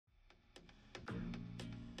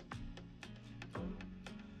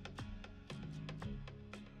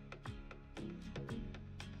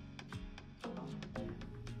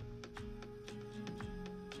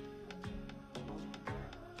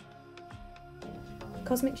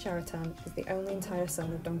Cosmic Sharatan is the only entire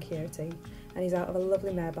son of Don Quixote, and he's out of a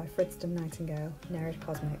lovely mare by Fridston Nightingale, Nereid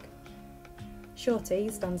Cosmic. Shorty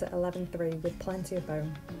stands at 11'3" with plenty of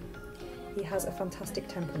bone. He has a fantastic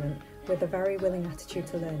temperament, with a very willing attitude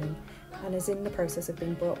to learning, and is in the process of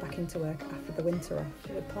being brought back into work after the winter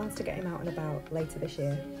off, with plans to get him out and about later this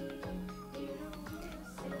year.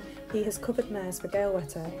 He has covered mares for Gail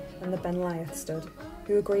Wetter and the Ben Lyeth stud,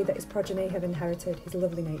 who agree that his progeny have inherited his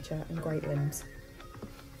lovely nature and great limbs.